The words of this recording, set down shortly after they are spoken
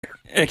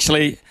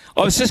actually,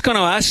 I was just going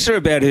to ask her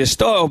about her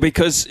style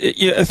because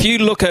if you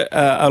look at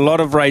a lot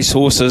of race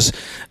horses,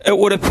 it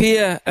would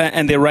appear,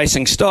 and their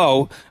racing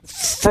style,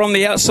 from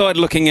the outside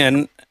looking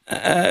in,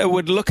 it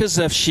would look as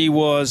if she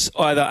was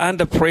either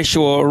under pressure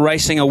or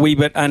racing a wee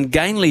bit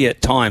ungainly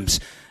at times.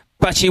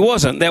 But she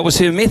wasn't. That was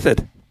her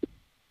method.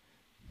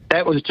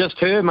 That was just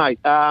her, mate.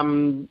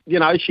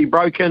 She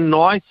broke in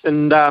nice,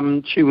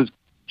 and she was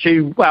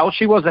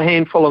a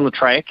handful on the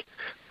track.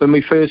 When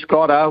we first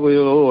got her, we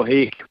were, oh,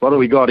 heck, what do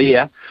we got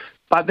here?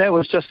 But that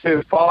was just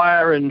her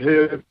fire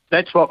and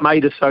that's what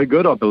made her so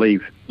good, I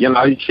believe.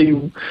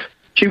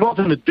 She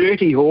wasn't a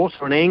dirty horse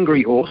or an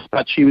angry horse,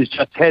 but she was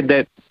just had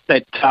that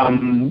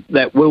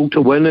will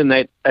to win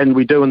and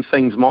we're doing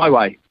things my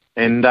way.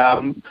 And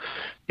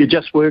you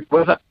just worked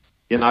with her.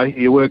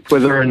 You worked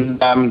with her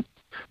and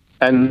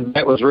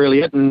that was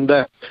really it. And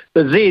the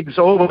Zeds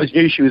always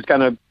knew she was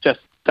going to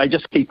they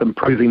just keep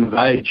improving with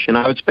age.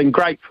 It's been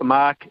great for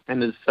Mark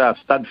and his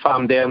stud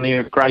farm down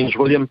there at Grange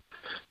William.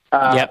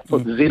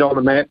 Put the Z on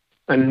the map.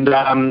 And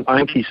I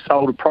think he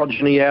sold a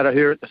progeny out of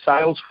her at the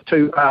sales for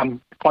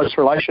close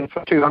relation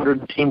for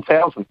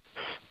 $210,000.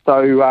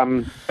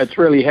 So it's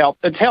really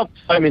helped. It's helped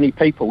so many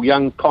people.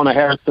 Young Connor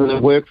Harrison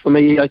that worked for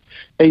me,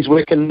 he's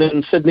working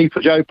in Sydney for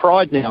Joe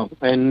Pride now.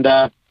 And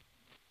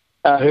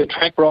her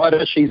track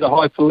rider, she's a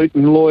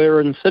highfalutin lawyer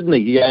in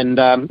Sydney. And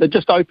it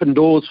just opened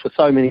doors for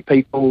so many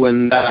people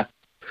and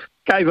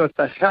gave us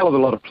a hell of a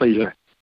lot of pleasure.